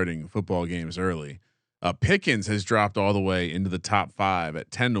be starting football games early. Pickens has dropped all the way into the top 5 at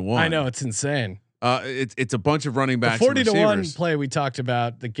 10-1. I know, it's insane. It's a bunch of running backs. The 40-1 play we talked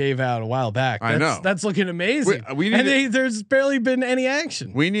about that gave out a while back. I know that's looking amazing. There's barely been any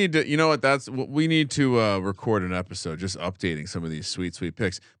action. We need to, we need to record an episode just updating some of these sweet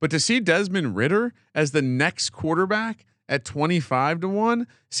picks. But to see Desmond Ridder as the next quarterback at 25-1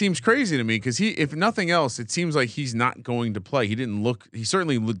 seems crazy to me because if nothing else, it seems like he's not going to play. He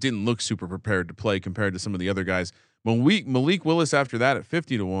certainly didn't look super prepared to play compared to some of the other guys. Malik Willis after that at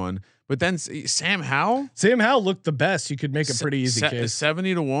 50-1. But then Sam Howell looked the best. You could make a pretty easy case.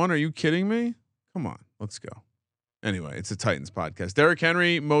 70-1. Are you kidding me? Come on, let's go. Anyway, it's a Titans podcast. Derrick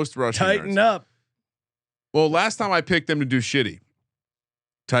Henry, most rushing Tighten yards. up. Well, last time I picked them to do shitty.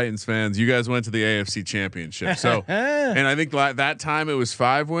 Titans fans, you guys went to the AFC Championship. So, and I think that time it was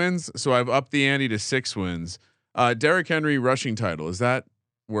 5 wins. So I've upped the ante to 6 wins. Derrick Henry rushing title, is that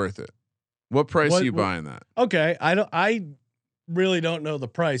worth it? What price are you buying that? Okay, I really don't know the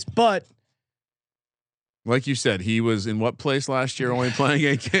price, but like you said, he was in what place last year, only playing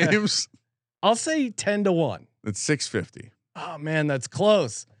 8 games? I'll say 10-1. It's 650. Oh man, that's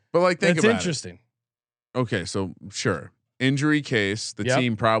close. But think that's about interesting. It. Okay, so sure, injury case, the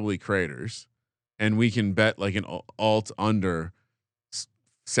team probably craters, and we can bet like an alt under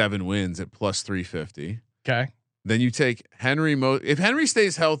 7 wins at +350. Okay. Then you take Henry. If Henry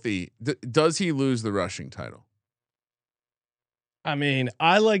stays healthy, does he lose the rushing title? I mean,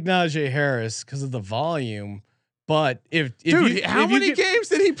 I like Najee Harris because of the volume, but how many games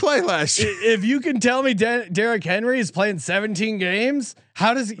did he play last year? If you can tell me Derrick Henry is playing 17 games,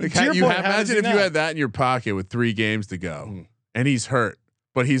 how does he? Imagine if you had that in your pocket with 3 games to go, and he's hurt,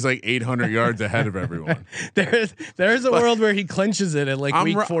 but he's like 800 yards ahead of everyone. There's a world where he clinches it at like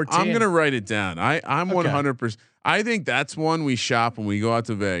week 14. I'm gonna write it down. I'm 100%. I think that's one we shop when we go out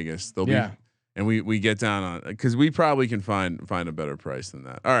to Vegas. They'll be. And we get down on it because we probably can find a better price than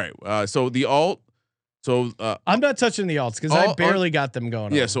that. All right. So the alt. So I'm not touching the alts because I barely got them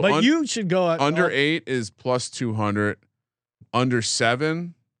going. Yeah. On. So but you should go under 8 is +200. Under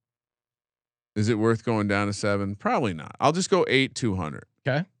 7. Is it worth going down to 7? Probably not. I'll just go 8 200.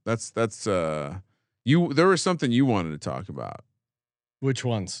 Okay. That's you. There was something you wanted to talk about. Which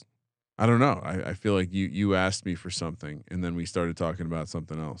ones? I don't know. I feel like you asked me for something, and then we started talking about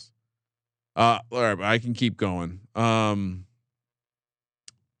something else. All right, but I can keep going.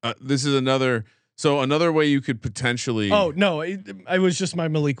 This is another way you could potentially. Oh no, I was just my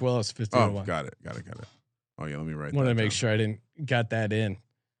Malik Willis 50 to 1. Got it. Oh yeah, let me write. Want to that make down. sure I didn't got that in.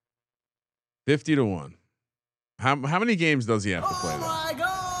 50 to 1. How many games does he have to play?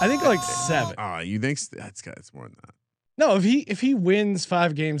 I think like 7. You think it's more than that? No, if he wins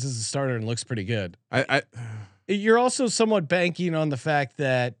 5 games as a starter and looks pretty good, I you're also somewhat banking on the fact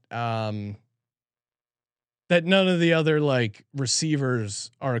that that none of the other like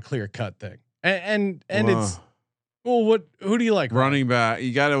receivers are a clear cut thing, and it's who do you like? running back?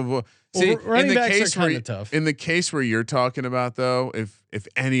 You got to see running in the backs case are where kinda tough. in the case where you're talking about though, if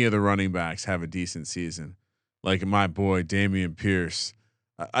any of the running backs have a decent season, like my boy Damian Pierce,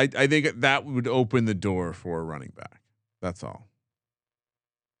 I think that would open the door for a running back. That's all.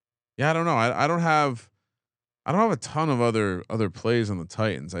 Yeah, I don't know. I don't have a ton of other plays on the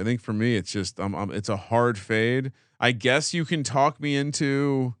Titans. I think for me, it's just it's a hard fade. I guess you can talk me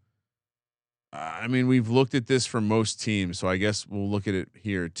into. I mean, we've looked at this for most teams, so I guess we'll look at it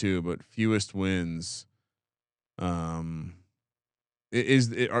here too. But fewest wins. Do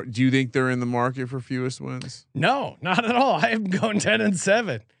you think they're in the market for fewest wins? No, not at all. I am going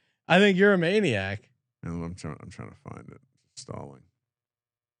 10-7. I think you're a maniac. And I'm trying to find it. Stalling.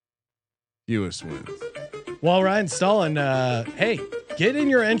 Fewest wins. While Ryan's stalling, hey, get in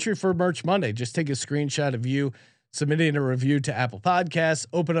your entry for Merch Monday. Just take a screenshot of you submitting a review to Apple Podcasts.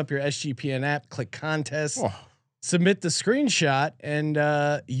 Open up your SGPN app, click contest, submit the screenshot,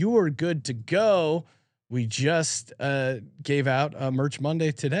 and you are good to go. We just gave out a Merch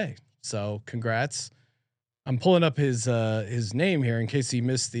Monday today, so congrats. I'm pulling up his name here in case he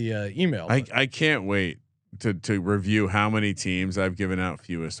missed the email. I can't wait to review how many teams I've given out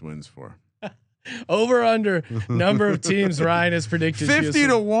fewest wins for. Over under number of teams Ryan has predicted 50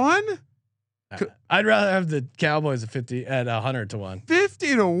 to 1. I'd rather have the Cowboys at 100 to 1.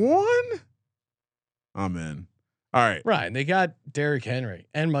 50 to 1. I'm in. All right, Ryan. They got Derrick Henry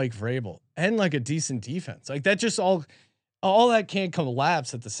and Mike Vrabel and like a decent defense. Like that, just all that can't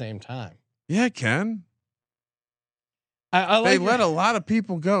collapse at the same time. Yeah, it can. I like they let a lot of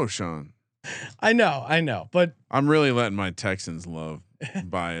people go, Sean. I know, but I'm really letting my Texans love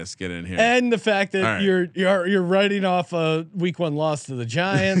bias get in here, and the fact that right. you're writing off a week 1 loss to the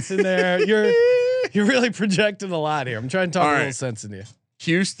Giants in there. You're really projecting a lot here. I'm trying to talk a little sense in you.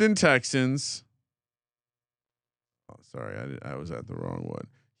 Houston Texans. Oh, sorry, I was at the wrong one.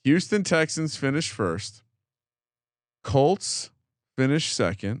 Houston Texans finished first. Colts finished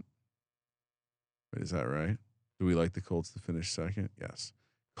second. Wait, is that right? Do we like the Colts to finish second? Yes.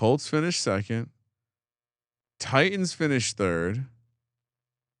 Colts finished second. Titans finished third.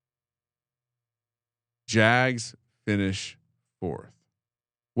 Jags finish fourth.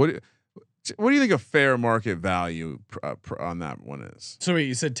 What do you think a fair market value on that one is? So wait,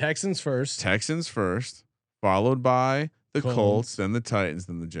 you said Texans first. Texans first, followed by the Colts, then the Titans,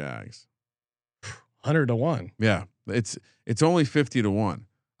 then the Jags. 100 to 1. Yeah, it's only 50 to 1.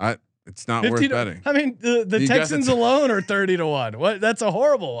 It's not worth betting. I mean, the Texans alone are 30 to 1. What? That's a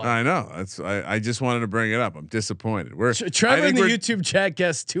horrible one. I know. I just wanted to bring it up. I'm disappointed. Trevor in the YouTube chat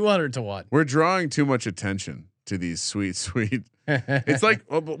guessed 200 to 1. We're drawing too much attention to these sweet. It's like,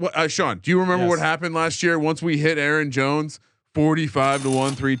 Sean, do you remember what happened last year? Once we hit Aaron Jones, 45 to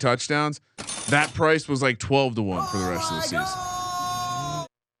 1, 3 touchdowns. That price was like 12 to 1 for the rest of the season.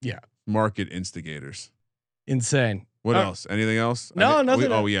 Yeah. Market instigators. Insane. What else? Anything else? No, nothing.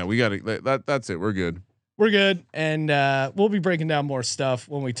 We got it. That's it. We're good. We're good. And we'll be breaking down more stuff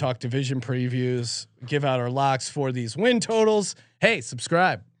when we talk division previews, give out our locks for these win totals. Hey,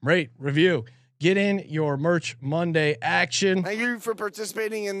 subscribe, rate, review, get in your Merch Monday action. Thank you for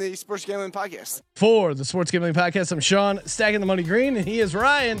participating in the Sports Gambling Podcast. For the Sports Gambling Podcast, I'm Sean, stacking the money green, and he is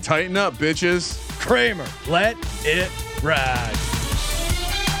Ryan. Tighten up, bitches. Kramer, let it ride.